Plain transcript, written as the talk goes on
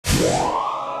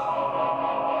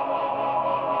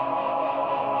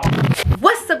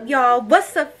What's up, y'all?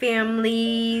 What's up,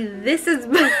 family? This is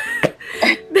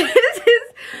this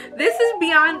is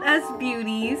Beyond Us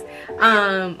Beauties.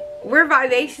 We're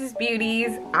Vivacious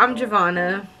Beauties. I'm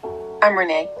Giovanna. I'm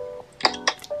Renee.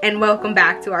 And welcome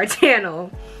back to our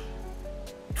channel.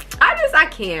 I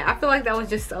can't. I feel like that was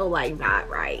just so like not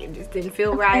right. It just didn't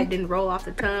feel right. It didn't roll off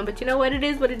the tongue. But you know what? It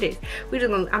is what it is.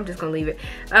 I'm just gonna leave it.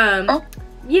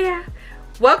 Yeah.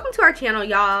 Welcome to our channel,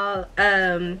 y'all.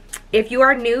 If you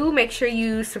are new, make sure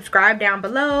you subscribe down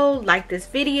below, like this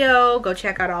video, go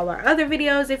check out all our other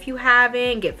videos if you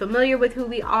haven't, get familiar with who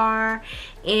we are,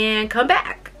 and come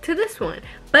back to this one.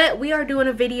 But we are doing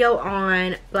a video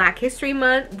on Black History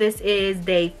Month. This is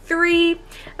day 3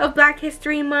 of Black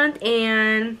History Month,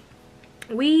 and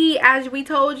as we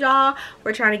told y'all,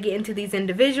 we're trying to get into these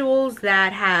individuals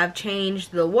that have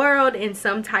changed the world in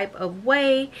some type of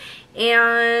way,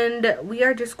 and we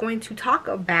are just going to talk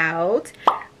about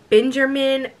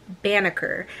Benjamin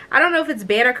Banneker. I don't know if it's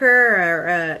Banneker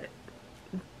or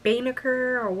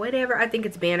Banneker or whatever. I think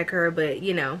it's Banneker, but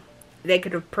you know, they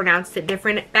could have pronounced it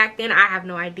different back then. I have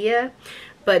no idea.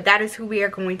 But that is who we are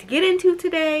going to get into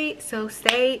today, so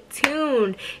stay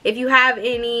tuned. If you have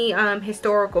any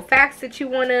historical facts that you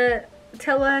want to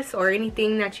tell us or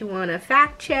anything that you want to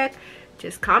fact check,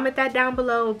 just comment that down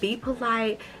below. Be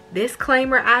polite.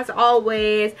 Disclaimer, as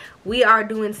always, we are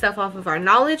doing stuff off of our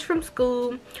knowledge from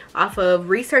school, off of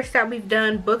research that we've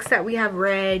done, books that we have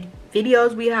read,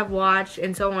 videos we have watched,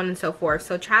 and so on and so forth.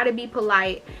 So try to be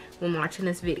polite when watching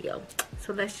this video.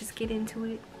 So let's just get into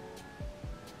it.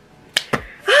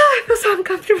 I feel so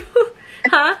uncomfortable.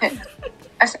 Huh?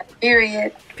 I said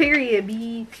period. Period,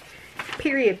 B.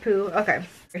 Period, poo. Okay.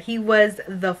 He was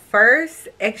the first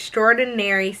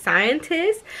extraordinary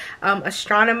scientist,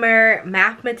 astronomer,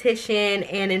 mathematician,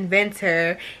 and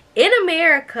inventor in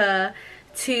America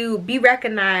to be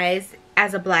recognized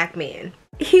as a black man.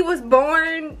 He was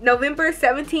born November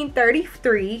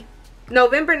 1733.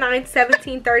 November 9th,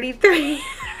 1733.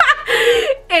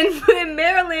 in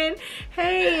Maryland.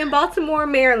 Hey, in Baltimore,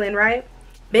 Maryland, right?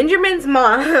 Benjamin's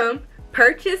mom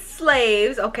purchased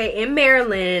slaves, okay, in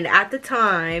Maryland at the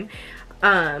time.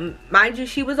 Mind you,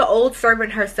 she was an old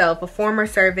servant herself, a former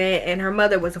servant, and her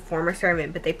mother was a former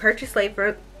servant, but they purchased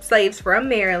slaves from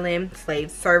Maryland,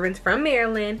 servants from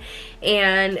Maryland,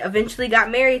 and eventually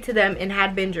got married to them and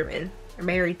had Benjamin, or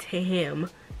married to him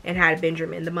and had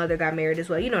Benjamin. The mother got married as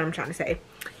well, you know what I'm trying to say.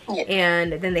 Yeah.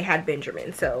 And then they had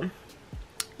Benjamin, so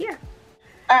yeah.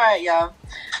 Alright, y'all.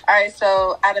 Alright,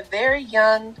 so at a very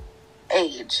young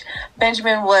age,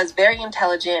 Benjamin was very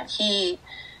intelligent. He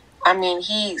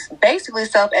basically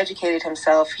self-educated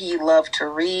himself. He loved to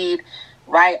read,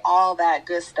 write, all that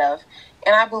good stuff.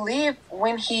 And I believe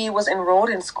when he was enrolled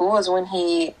in school is when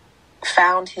he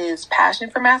found his passion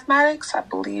for mathematics. I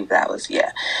believe that was,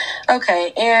 yeah.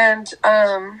 Okay, and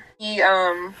he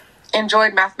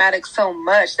enjoyed mathematics so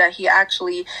much that he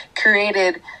actually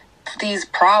created these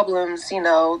problems, you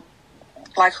know,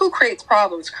 like who creates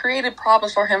problems? Created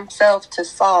problems for himself to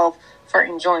solve for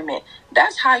enjoyment.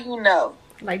 That's how you know.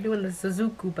 Like doing the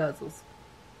Sudoku puzzles.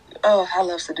 Oh, I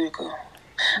love Sudoku.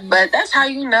 But that's how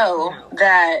you know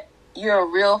that you're a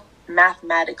real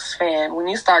mathematics fan, when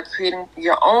you start creating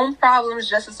your own problems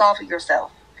just to solve it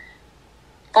yourself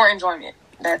for enjoyment.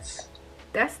 That's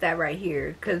that right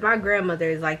here, because my grandmother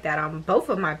is like that on both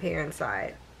of my parents'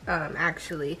 side,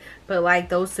 actually. But like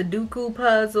those Sudoku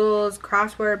puzzles,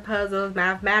 crossword puzzles,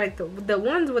 mathematics, the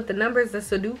ones with the numbers, the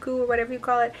Sudoku or whatever you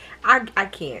call it, I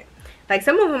can't. Like,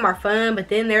 some of them are fun, but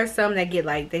then there's some that get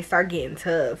like, they start getting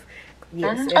tough.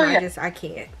 Yes, and I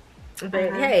can't.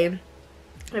 But hey,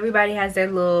 everybody has their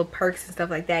little perks and stuff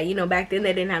like that. You know, back then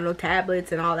they didn't have no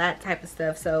tablets and all that type of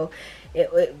stuff, so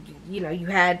it you know, you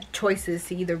had choices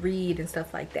to either read and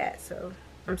stuff like that. So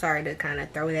I'm sorry to kind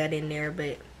of throw that in there,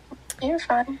 but you're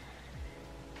fine.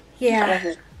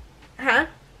 Yeah. Huh?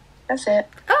 That's it.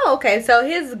 Oh, okay. So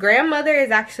his grandmother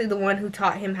is actually the one who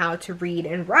taught him how to read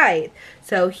and write.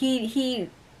 So he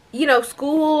you know,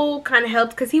 school kind of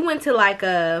helped, because he went to like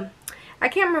I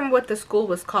can't remember what the school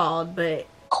was called, but a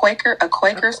Quaker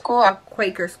school? A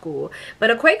Quaker school. But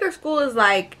a Quaker school is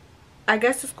like, I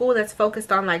guess, a school that's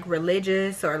focused on like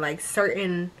religious or like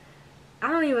certain, I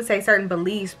don't even say certain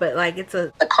beliefs, but like it's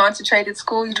a concentrated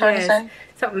school, you trying to say?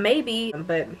 So maybe,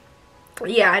 but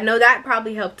yeah, I know that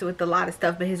probably helped with a lot of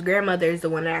stuff, but his grandmother is the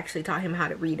one that actually taught him how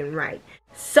to read and write.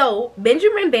 So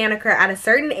Benjamin Banneker, at a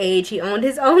certain age, he owned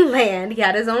his own land. He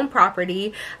had his own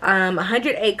property,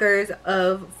 100 acres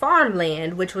of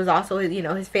farmland, which was also his, you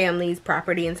know, his family's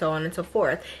property, and so on and so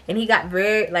forth. And he got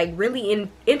very, like, really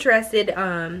interested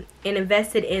and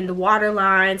invested in the water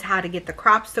lines, how to get the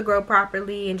crops to grow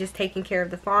properly, and just taking care of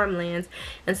the farmlands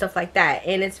and stuff like that.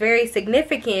 And it's very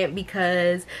significant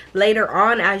because later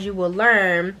on, as you will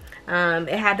learn,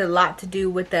 it had a lot to do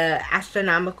with the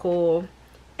astronomical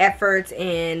efforts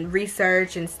and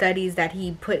research and studies that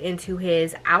he put into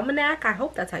his Almanac. I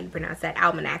hope that's how you pronounce that,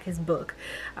 Almanac, his book,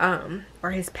 or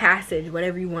his passage,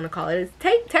 whatever you want to call it. It's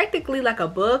technically like a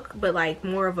book, but like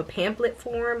more of a pamphlet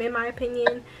form, in my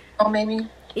opinion. Oh, maybe.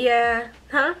 Yeah.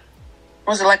 Huh?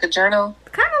 Was it like a journal?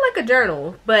 Kind of like a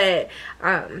journal, but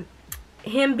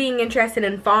him being interested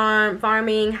in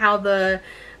farming, how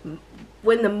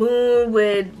when the moon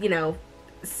would, you know,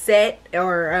 set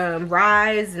or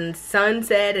rise, and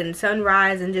sunset and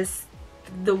sunrise, and just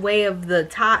the way of the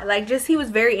tide, like, just he was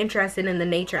very interested in the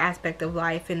nature aspect of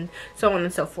life, and so on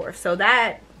and so forth. So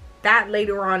that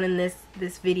later on in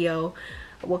this video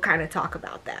we'll kind of talk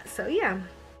about that. So yeah.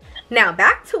 Now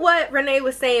back to what Renee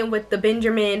was saying with the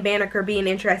Benjamin Banneker being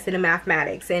interested in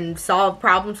mathematics and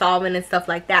problem solving and stuff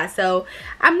like that. So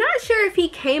I'm not sure if he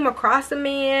came across a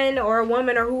man or a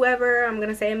woman or whoever, I'm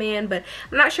gonna say a man, but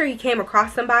I'm not sure he came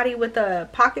across somebody with a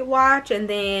pocket watch and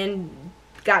then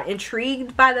got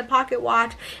intrigued by the pocket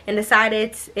watch and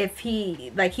decided if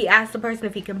he asked the person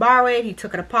if he can borrow it. He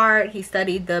took it apart, he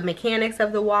studied the mechanics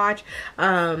of the watch,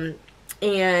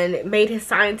 and made his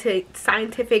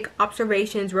scientific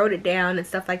observations, wrote it down and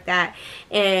stuff like that,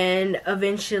 and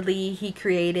eventually he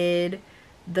created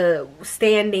the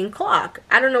standing clock.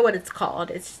 I don't know what it's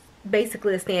called. It's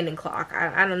basically a standing clock.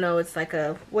 I don't know. It's like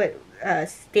a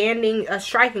standing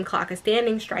striking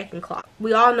clock.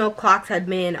 We all know clocks had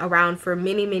been around for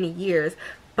many years,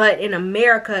 but in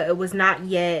America it was not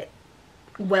yet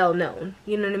well known.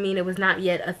 You know what I mean? It was not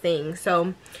yet a thing.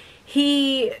 So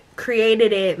he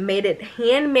created it, made it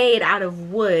handmade out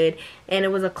of wood, and it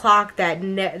was a clock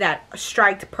that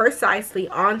striked precisely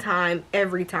on time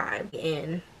every time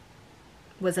and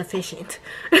was efficient.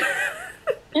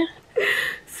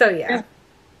 So yeah,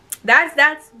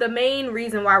 that's the main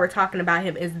reason why we're talking about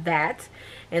him, is that.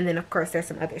 And then of course there's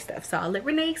some other stuff, so I'll let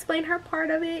Renee explain her part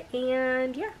of it.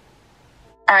 And yeah,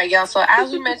 all right, y'all. So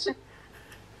as we mentioned,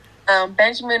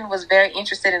 Benjamin was very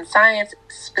interested in science,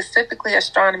 specifically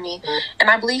astronomy, and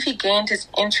I believe he gained his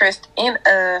interest in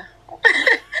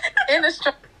in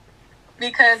astronomy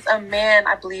because a man,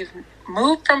 I believe,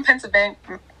 moved from Pennsylvania.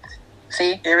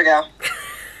 See, here we go.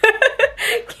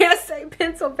 Can't say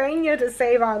Pennsylvania to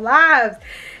save our lives.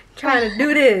 Trying to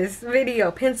do this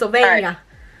video, Pennsylvania. Right.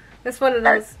 It's one of those.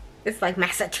 Right. It's like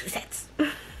Massachusetts.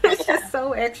 It's just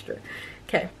so extra.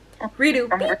 Okay, redo.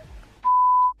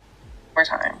 More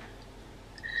time.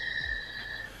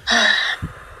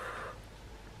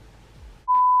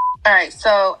 Alright,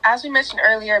 so as we mentioned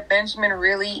earlier, Benjamin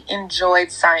really enjoyed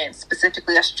science,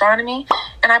 specifically astronomy,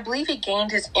 and I believe he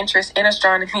gained his interest in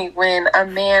astronomy when a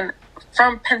man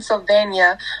from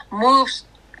Pennsylvania moved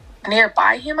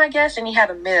nearby him, I guess, and he had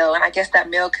a mill, and I guess that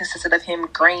mill consisted of him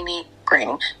grinding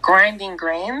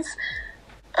grains.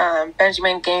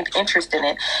 Benjamin gained interest in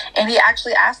it, and he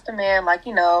actually asked the man, like,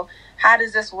 you know, how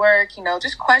does this work? You know,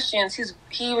 just questions.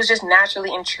 He was just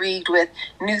naturally intrigued with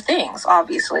new things,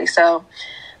 obviously. So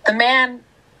the man,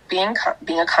 being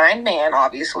a kind man,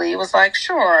 obviously, was like,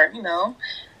 sure, you know,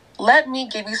 let me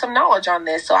give you some knowledge on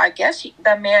this. So I guess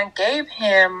the man gave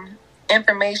him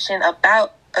information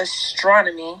about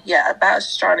astronomy. Yeah, about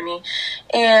astronomy.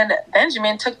 And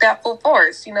Benjamin took that full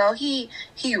force. You know, he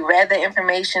read the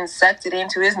information, sucked it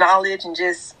into his knowledge, and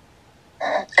just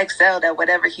excelled at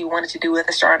whatever he wanted to do with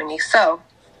astronomy. So,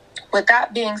 with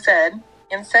that being said,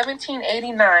 in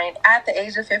 1789, at the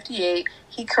age of 58,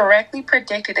 he correctly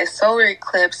predicted a solar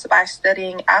eclipse by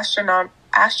studying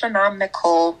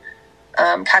astronomical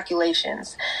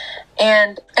calculations.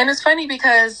 And it's funny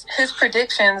because his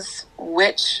predictions,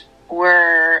 which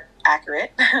were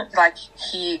accurate, like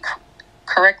he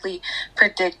correctly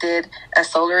predicted a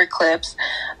solar eclipse,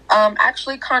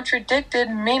 actually contradicted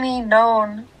many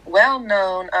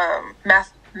well-known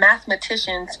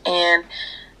mathematicians and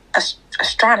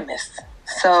astronomers.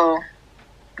 So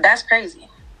that's crazy.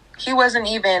 He wasn't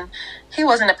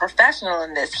a professional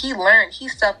in this. He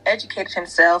self-educated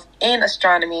himself in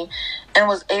astronomy and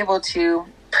was able to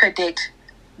predict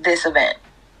this event.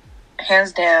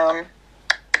 Hands down,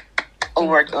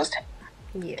 award goes to him.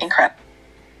 Yes. Incredible.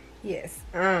 Yes.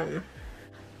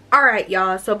 All right,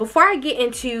 y'all. So before I get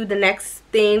into the next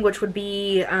thing, which would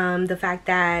be the fact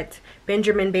that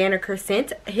Benjamin Banneker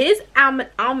sent his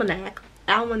almanac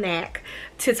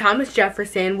to Thomas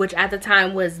Jefferson, which at the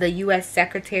time was the U.S.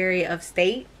 Secretary of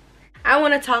State, I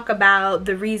want to talk about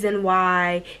the reason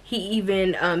why he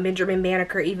even, Benjamin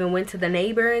Banneker even went to the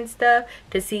neighbor and stuff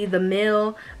to see the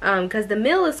mill. Because the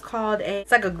mill is called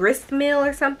it's like a grist mill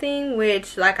or something,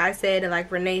 which, like I said, and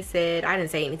like Renee said, I didn't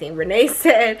say anything. Renee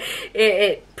said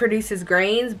it produces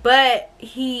grains, but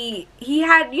he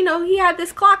had, you know, he had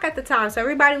this clock at the time. So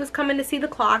everybody was coming to see the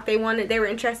clock. They were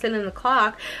interested in the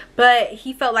clock, but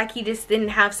he felt like he just didn't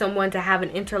have someone to have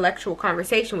an intellectual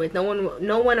conversation with. No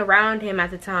one around him at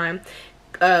the time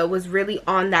was really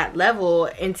on that level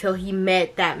until he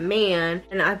met that man,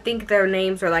 and I think their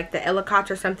names are like the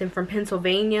Ellicotts or something from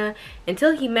Pennsylvania.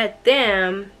 Until he met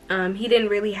them, he didn't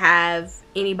really have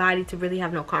anybody to really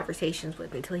have no conversations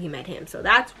with until he met him. So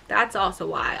that's also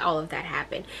why all of that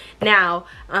happened. Now,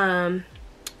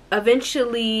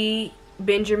 eventually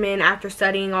Benjamin, after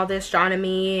studying all the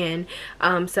astronomy and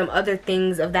some other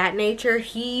things of that nature,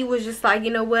 he was just like,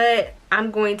 you know what, I'm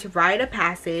going to write a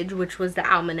passage, which was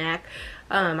the Almanac.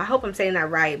 I hope I'm saying that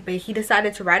right, but he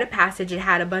decided to write a passage. It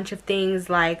had a bunch of things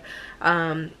like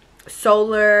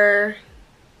solar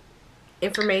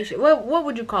information. What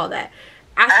would you call that?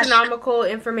 Astronomical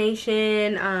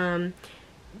information,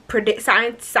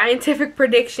 scientific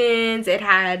predictions. It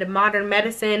had modern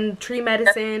medicine, tree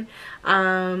medicine,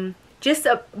 just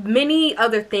many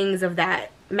other things of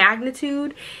that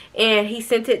magnitude. And he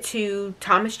sent it to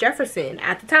Thomas Jefferson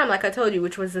at the time, like I told you,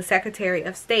 which was the Secretary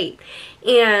of State.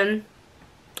 And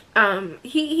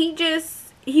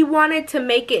he wanted to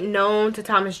make it known to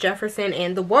Thomas Jefferson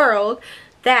and the world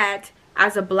that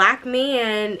as a black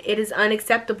man, it is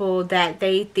unacceptable that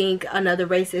they think another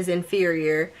race is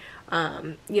inferior, you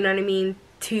know what I mean,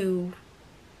 to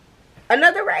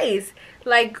another race.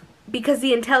 Like, because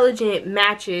the intelligence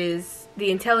matches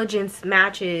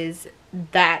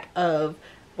that of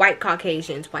white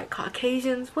Caucasians. White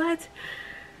Caucasians, what?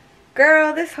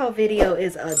 Girl, this whole video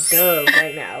is a dub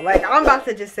right now. Like, I'm about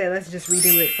to just say, let's just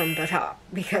redo it from the top,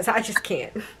 because I just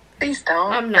can't. Please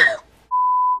don't. I'm not.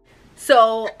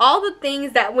 So, all the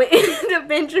things that went into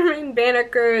Benjamin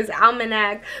Banneker's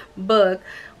Almanac book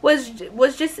was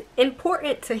just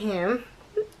important to him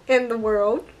in the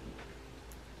world.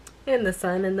 And the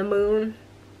sun and the moon.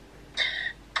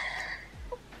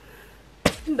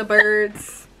 The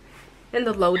birds. And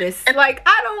the lotus. Like,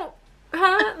 I don't...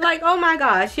 Like, oh my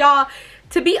gosh, y'all,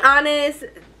 to be honest,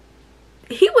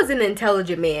 he was an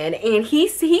intelligent man, and he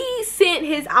sent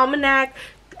his almanac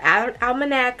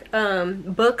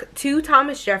book to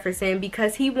Thomas Jefferson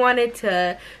because he wanted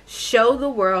to show the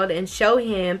world and show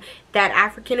him that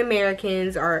African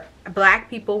Americans or black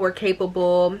people were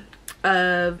capable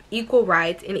of equal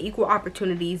rights and equal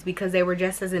opportunities because they were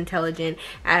just as intelligent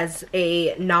as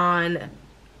a non-black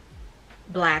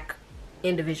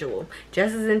individual,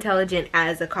 just as intelligent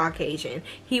as a Caucasian.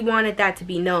 He wanted that to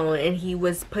be known, and he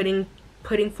was putting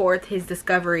forth his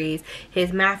discoveries,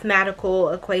 his mathematical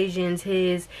equations,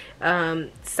 his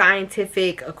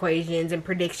scientific equations and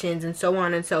predictions, and so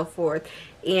on and so forth.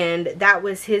 And that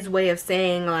was his way of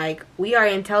saying, like, we are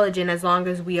intelligent as long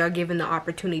as we are given the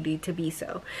opportunity to be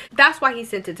so. That's why he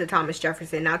sent it to Thomas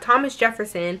Jefferson. Now, Thomas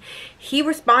Jefferson, he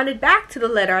responded back to the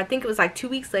letter. I think it was like 2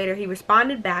 weeks later. He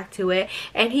responded back to it,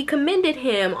 and he commended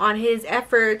him on his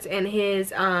efforts and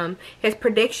his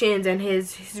predictions and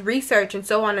his research and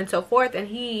so on and so forth. And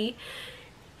he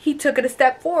took it a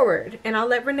step forward. And I'll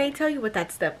let Renee tell you what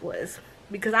that step was,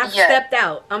 because I've stepped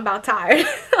out. I'm about tired.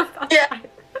 Tired.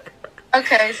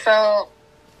 Okay, so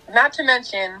not to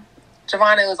mention,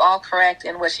 Giovanna was all correct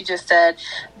in what she just said,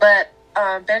 but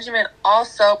Benjamin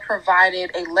also provided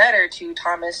a letter to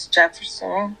Thomas Jefferson.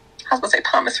 I was going to say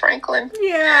Thomas Franklin.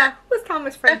 Yeah, who's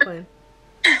Thomas Franklin?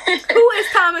 Who is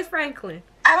Thomas Franklin?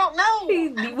 I don't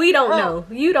know. We don't know.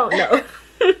 You don't know.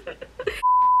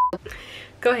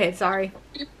 Go ahead, sorry.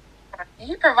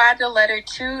 He provided a letter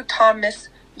to Thomas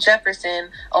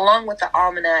Jefferson along with the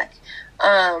Almanac,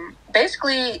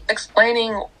 basically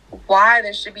explaining why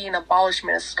there should be an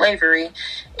abolishment of slavery.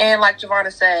 And like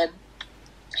Giovanna said,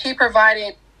 he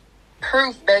provided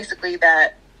proof basically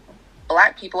that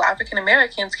black people, African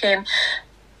Americans, can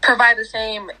provide the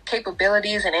same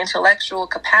capabilities and intellectual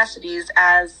capacities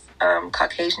as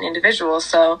Caucasian individuals.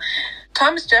 So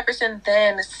Thomas Jefferson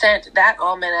then sent that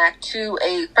almanac to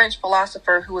a French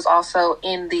philosopher who was also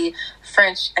in the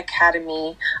French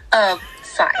Academy of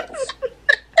Science.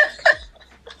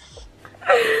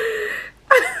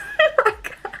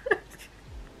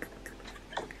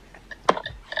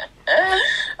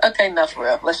 Okay, Enough for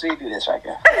real. Let's redo this right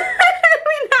now.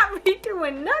 We're not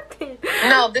redoing nothing.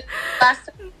 No, this last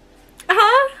sentence.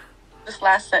 Huh? This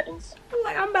last sentence. I'm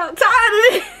like, I'm about tired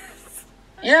of this.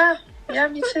 Yeah,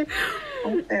 me too.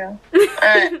 Yeah. All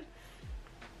right.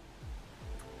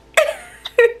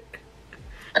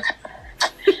 Okay.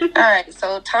 All right.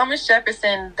 So Thomas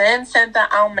Jefferson then sent the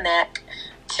Almanac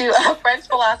to a French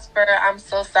philosopher. I'm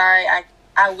so sorry.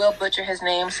 I will butcher his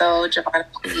name. So Giovanna,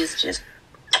 please just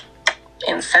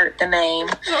insert the name.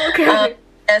 Okay.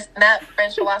 Yes, and that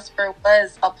French philosopher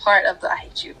was a part of the. I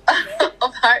hate you. A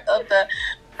part of the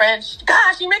French.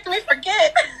 Gosh, you're making me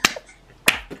forget.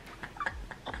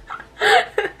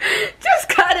 Just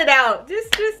cut it out.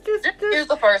 Just. Here's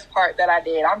the first part that I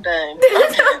did. I'm done.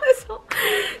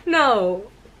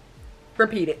 No.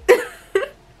 Repeat it.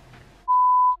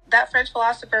 That French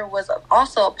philosopher was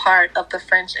also a part of the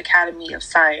French Academy of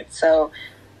Science. So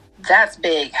that's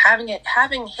big.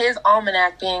 Having his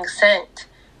almanac being sent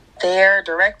there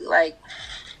directly, like,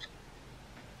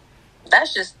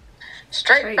 that's just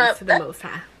straight praise from to the Most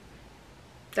High.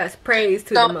 That's praise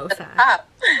to the Most High. Top.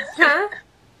 Huh?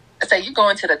 I say you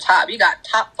going to the top. You got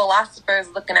top philosophers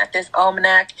looking at this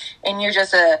almanac, and you're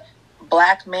just a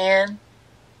black man.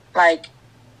 Like,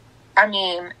 I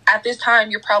mean, at this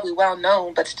time, you're probably well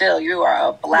known, but still, you are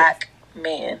a black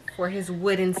man. For his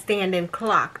wooden standing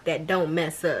clock that don't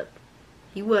mess up.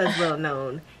 He was well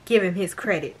known. Give him his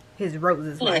credit. His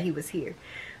roses while he was here.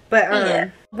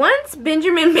 But once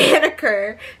Benjamin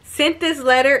Banneker sent this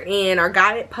letter in or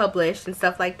got it published and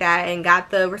stuff like that and got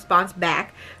the response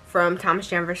back from Thomas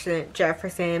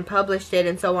Jefferson, published it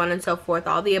and so on and so forth,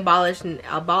 all the abolishers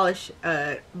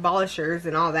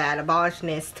and all that,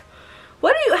 abolitionists. How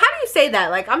do you say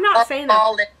that? Like, I'm not saying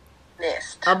that.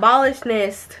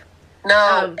 Abolitionist.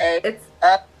 No, it's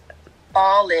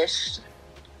abolitionist.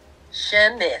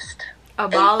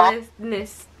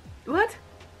 Abolitionist. What?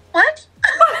 What?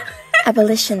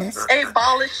 Abolitionist.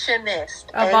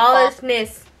 Abolitionist.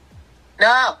 Abolitionist.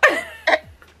 No.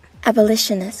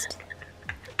 Abolitionist.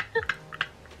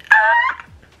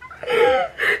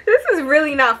 This is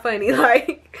really not funny.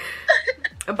 Like,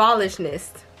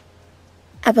 abolitionist.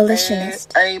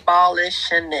 Abolitionist.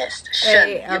 Abolitionist.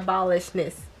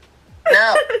 Abolitionist.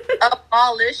 No.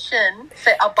 Abolition.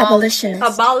 Say Abolitionist.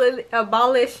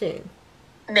 Abolition.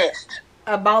 Nist.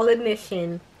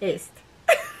 Abolitionist.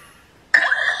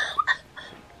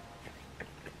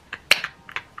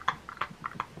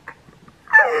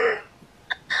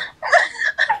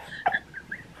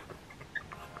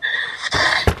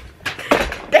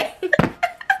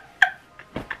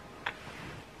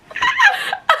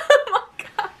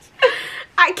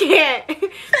 I can't.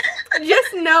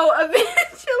 Just know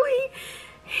eventually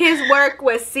his work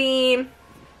was seen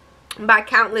by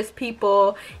countless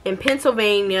people in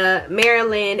Pennsylvania,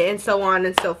 Maryland, and so on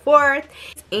and so forth,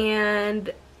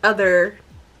 and other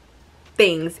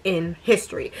things in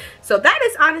history. So that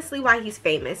is honestly why he's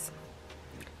famous.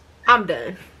 I'm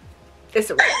done. It's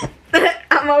a wrap.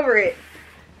 I'm over it.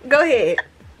 Go ahead.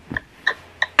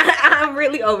 I'm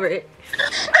really over it.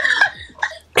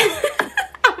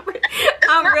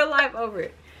 I'm real life over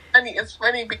it. It's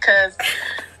funny because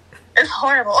it's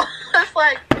horrible. It's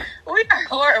like, we are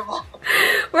horrible.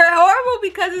 We're horrible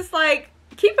because it's like,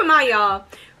 keep in mind, y'all,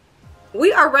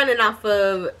 we are running off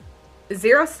of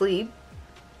 0 sleep.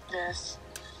 Yes.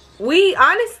 We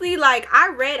honestly, like, I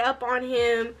read up on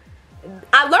him.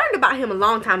 I learned about him a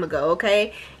long time ago,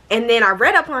 okay? And then I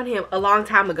read up on him a long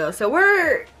time ago. So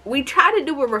we try to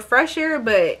do a refresher,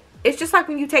 but it's just like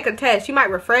when you take a test. You might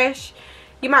refresh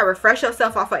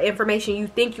yourself off of information you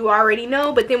think you already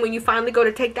know, but then when you finally go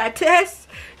to take that test,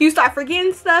 you start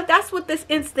forgetting stuff. That's what this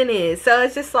instant is. So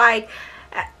it's just like,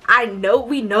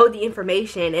 we know the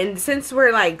information, and since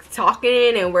we're like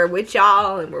talking and we're with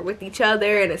y'all and we're with each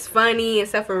other and it's funny and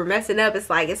stuff and we're messing up, it's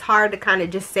like, it's hard to kind of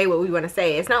just say what we want to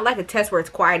say. It's not like a test where it's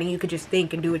quiet and you could just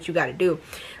think and do what you got to do.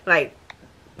 Like,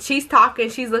 she's talking,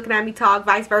 she's looking at me talk,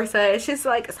 vice versa. It's just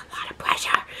like, it's a lot of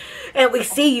pressure, and we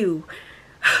see you.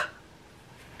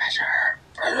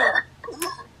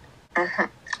 All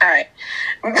right.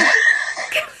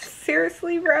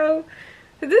 Seriously, bro,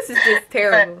 this is just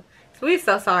terrible. So we're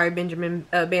so sorry, Benjamin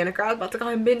Banneker. I was about to call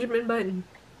him Benjamin Button.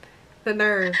 The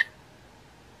nerve.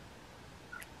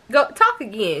 Go talk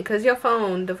again, because the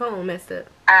phone messed up.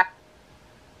 Out.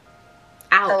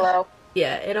 Hello.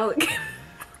 Yeah, it only.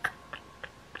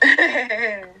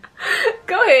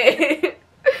 Go ahead.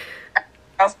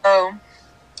 Also,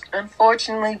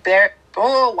 unfortunately, Barry.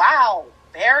 Wow.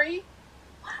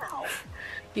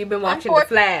 You've been watching The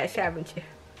Flash, haven't you?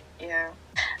 Yeah.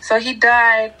 So he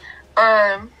died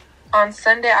on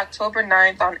Sunday, October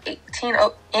 9th,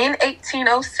 in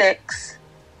 1806,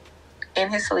 in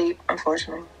his sleep,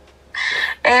 unfortunately.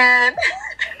 And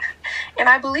and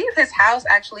I believe his house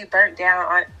actually burnt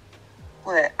down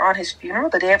on his funeral,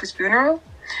 the day of his funeral.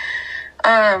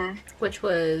 Which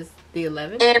was the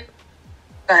 11th?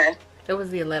 Go ahead. It was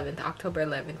the 11th, October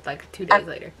 11th, like 2 days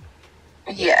later.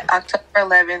 Yeah, October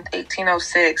 11th,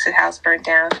 1806, his house burnt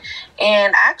down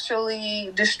and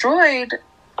actually destroyed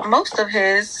most of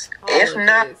his,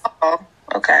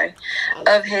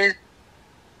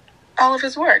 all of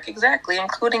his work, exactly,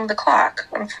 including the clock.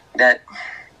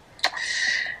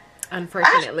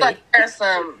 Unfortunately. Like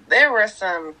there were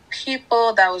some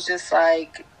people that was just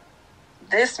like,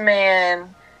 this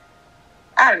man,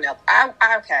 I don't know.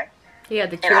 Okay. He had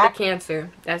the cure to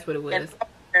cancer. That's what it was.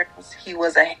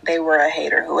 They were a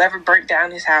hater. Whoever burnt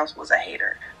down his house was a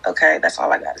hater. Okay, that's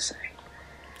all I gotta say.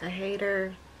 A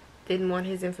hater didn't want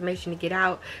his information to get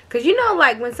out. Because, you know,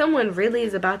 like, when someone really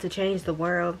is about to change the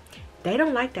world, they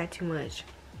don't like that too much.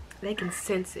 They can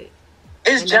sense it.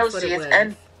 It's jealousy.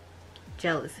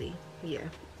 Jealousy, yeah.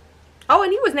 Oh,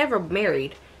 and he was never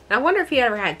married. And I wonder if he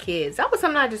ever had kids. That was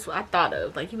something I thought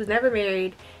of. Like, he was never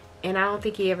married, and I don't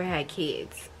think he ever had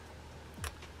kids.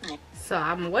 So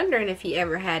I'm wondering if he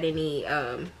ever had any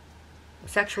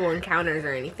sexual encounters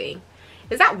or anything.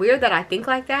 Is that weird that I think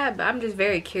like that? But I'm just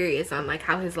very curious on, like,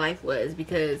 how his life was,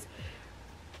 because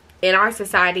in our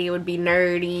society it would be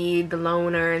nerdy, the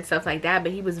loner, and stuff like that.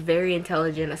 But he was very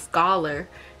intelligent, a scholar,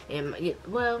 and,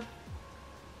 well,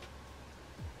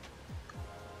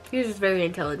 he was just very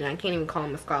intelligent. I can't even call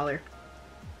him a scholar.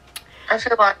 I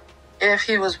feel like if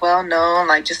he was well known,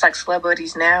 like, just like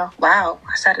celebrities now. Wow,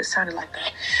 I said it sounded like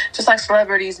that. Just like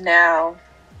celebrities now,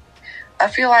 I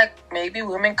feel like maybe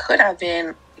women could have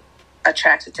been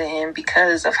attracted to him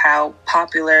because of how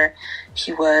popular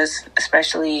he was,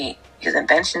 especially his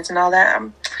inventions and all that.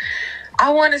 I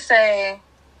want to say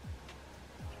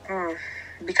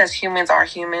because humans are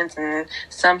humans, and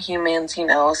some humans, you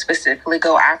know, specifically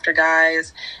go after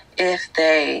guys if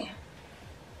they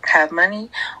have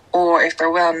money or if they're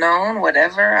well known,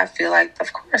 whatever. I feel like,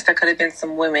 of course, there could have been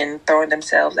some women throwing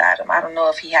themselves at him. I don't know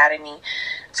if he had any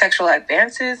sexual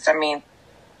advances. I mean,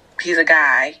 he's a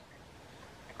guy.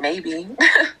 Maybe.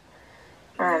 I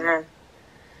don't know.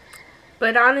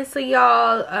 But honestly,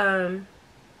 y'all,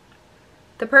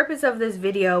 the purpose of this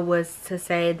video was to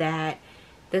say that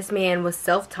this man was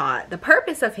self-taught. The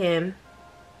purpose of him,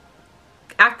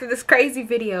 after this crazy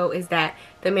video, is that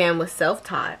the man was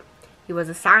self-taught. He was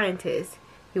a scientist.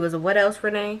 He was a what else,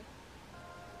 Renee?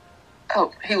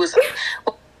 Oh, he was a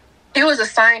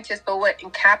scientist, but what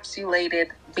encapsulated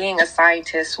being a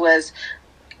scientist was,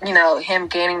 you know, him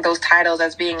gaining those titles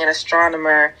as being an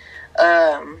astronomer,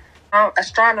 a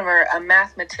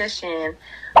mathematician,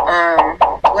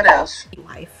 what else?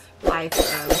 Life,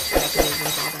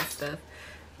 mechanisms, all that stuff.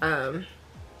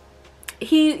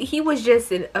 He was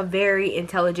just a very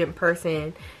intelligent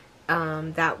person.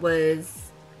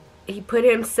 He put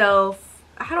himself,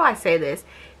 how do I say this?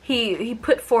 He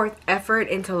put forth effort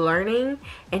into learning,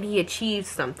 and he achieved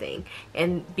something.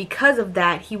 And because of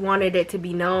that, he wanted it to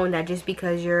be known that just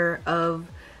because you're of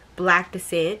black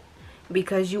descent,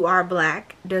 because you are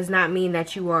black, does not mean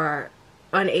that you are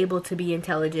unable to be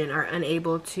intelligent or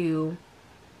unable to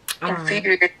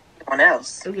inferior to anyone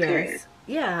else. Yes.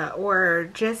 Yeah, or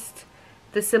just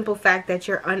the simple fact that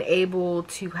you're unable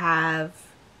to have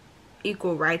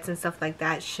equal rights and stuff like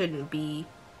that shouldn't be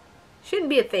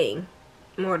a thing.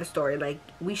 More of the story, like,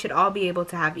 we should all be able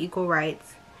to have equal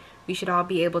rights. We should all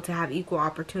be able to have equal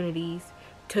opportunities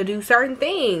to do certain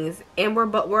things, and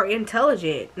we're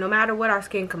intelligent no matter what our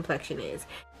skin complexion is.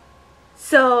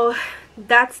 So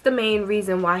that's the main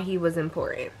reason why he was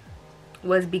important,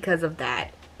 was because of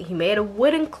that. He made a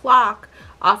wooden clock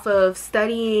off of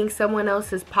studying someone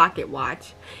else's pocket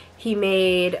watch. He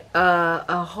made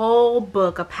a whole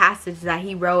book, a passage that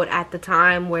he wrote at the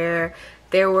time where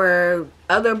there were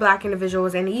other black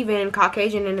individuals and even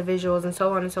Caucasian individuals and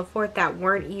so on and so forth that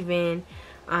weren't even,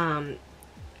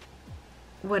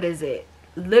 literacy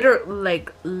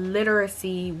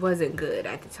wasn't good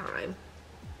at the time.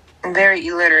 Very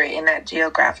illiterate in that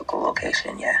geographical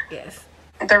location, yeah. Yes.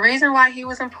 The reason why he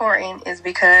was important is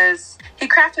because he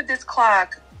crafted this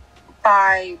clock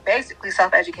by basically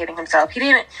self-educating himself. He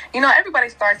didn't, everybody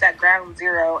starts at ground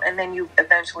zero and then you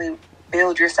eventually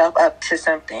build yourself up to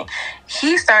something.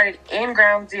 He started in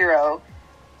ground zero,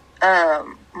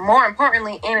 more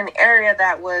importantly in an area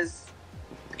that was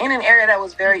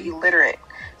very illiterate.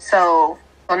 So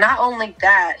not only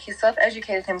that, he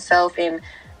self-educated himself in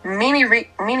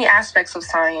many aspects of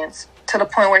science to the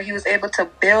point where he was able to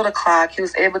build a clock. He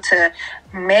was able to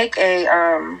make a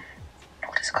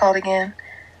what is it called again?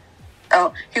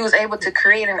 Oh, he was able to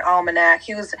create an almanac.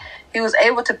 He was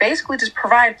able to basically just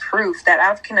provide proof that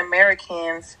African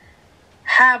Americans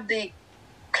have the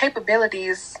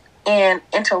capabilities and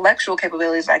intellectual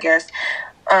capabilities, I guess,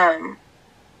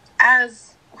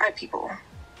 as white people.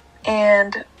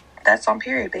 And that's on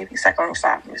period, baby. Let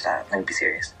me be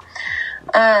serious.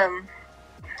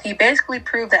 He basically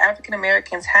proved that African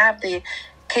Americans have the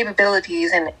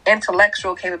capabilities and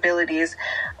intellectual capabilities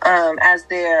as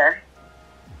their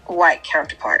white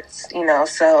counterparts, you know.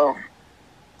 So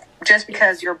just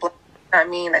because you're black does not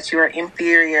mean that you are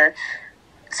inferior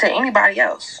to anybody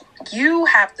else. You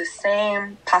have the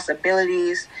same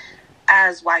possibilities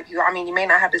as white people. I mean, you may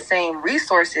not have the same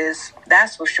resources,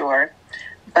 that's for sure,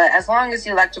 but as long as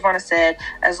you, like Javonna said,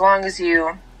 as long as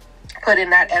you put in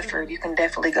that effort, you can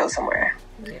definitely go somewhere.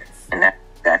 Yes. And that's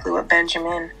exactly what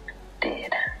Benjamin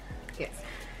did. Yes.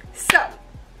 So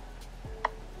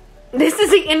this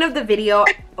is the end of the video.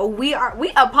 We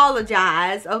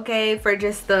apologize, okay, for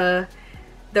just the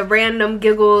random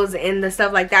giggles and the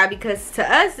stuff like that, because to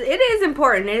us it is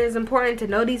important. It is important to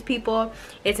know these people.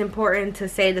 It's important to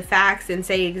say the facts and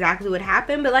say exactly what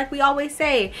happened. But like we always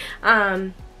say,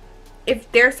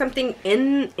 if there's something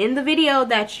in the video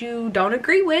that you don't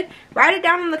agree with, write it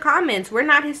down in the comments. We're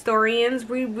not historians.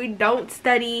 We don't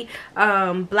study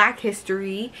black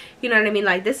history. You know what I mean?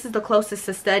 Like, this is the closest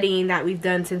to studying that we've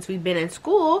done since we've been in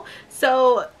school.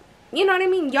 So, you know what I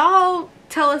mean? Y'all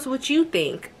tell us what you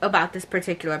think about this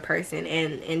particular person,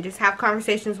 and just have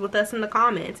conversations with us in the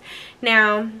comments.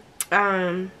 Now,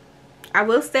 I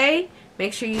will say,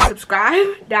 make sure you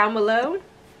subscribe down below.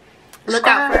 Look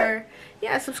out for...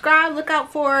 Yeah, subscribe. Look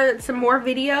out for some more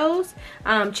videos.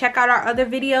 Check out our other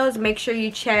videos. Make sure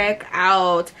you check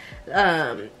out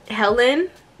Helen.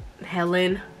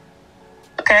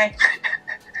 Okay.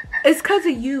 It's because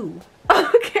of you.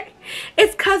 Okay.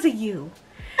 It's because of you.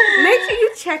 Make sure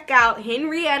you check out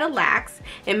Henrietta Lacks.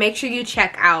 And make sure you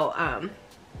check out...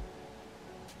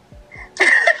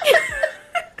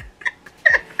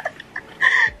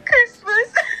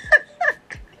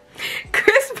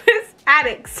 Christmas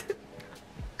Addicts.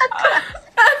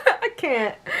 I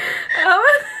can't.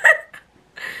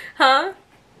 Huh?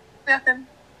 Nothing.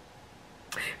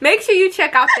 Make sure you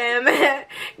check out them.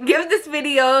 Give this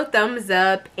video a thumbs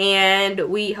up, and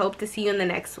we hope to see you in the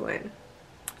next one.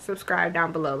 Subscribe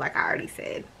down below, like I already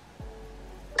said.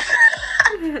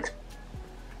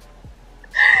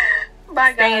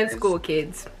 Bye, guys. Stay in school,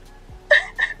 kids.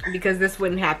 Because this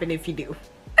wouldn't happen if you do.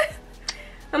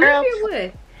 Maybe it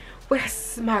would. We're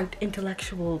smart,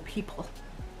 intellectual people.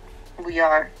 We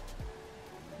are.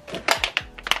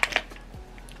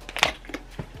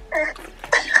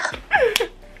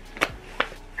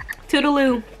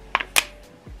 Toodaloo.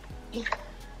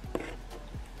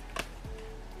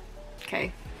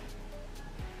 Okay.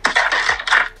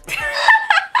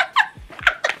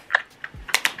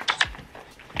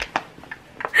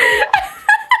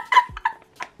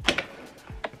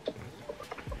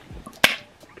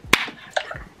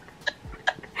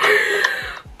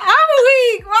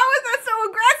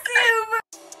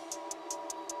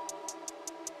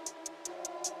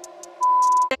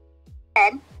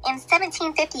 In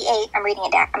 1758, I'm reading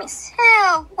it down.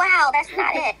 Oh, wow, that's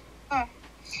not it. I'm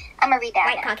gonna read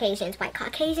that. White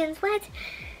Caucasians, what?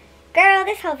 Girl,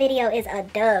 this whole video is a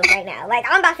dub right now. Like,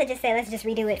 I'm about to just say, let's just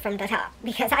redo it from the top,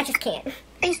 because I just can't.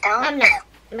 Please don't. I'm not.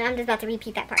 I'm just about to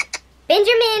repeat that part.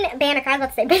 Benjamin Banneker, I was about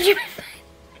to say Benjamin.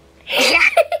 Yeah.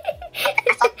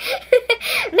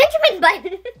 Benjamin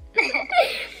Button.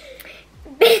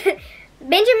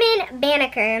 Benjamin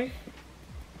Banneker.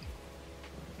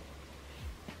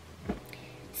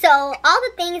 So all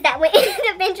the things that went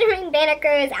into Benjamin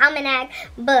Banneker's Almanac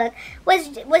book was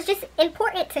just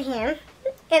important to him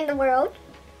in the world,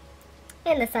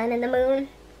 in the sun and the moon,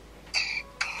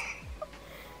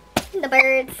 the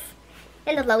birds,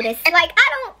 and the lotus. Like, like,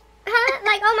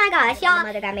 oh my gosh, y'all. My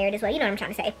mother got married as well. You know what I'm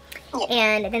trying to say. Yeah.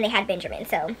 And then they had Benjamin.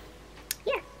 So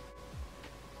yeah.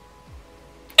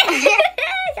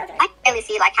 I can really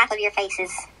see like half of your face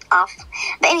is off.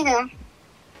 But anywho,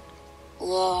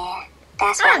 yeah.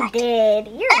 That's what I'm dead.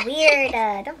 You're weird.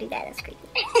 Don't do that. That's creepy.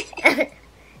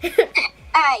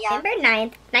 Alright, y'all. November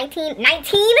 9th, 1871,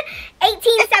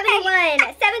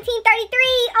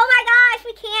 1733. Oh my gosh,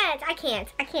 I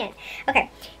can't. Okay.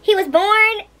 He was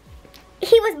born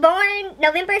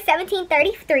November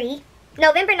 1733.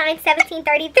 November 9th,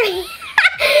 1733.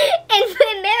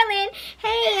 in Maryland.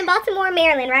 Hey, in Baltimore,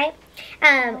 Maryland, right?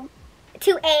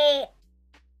 He was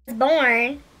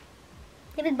born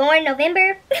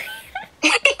November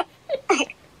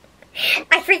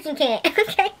I freaking can't.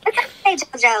 Okay. Hey,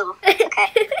 JoJo.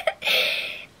 Okay.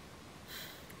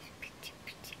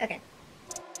 Okay.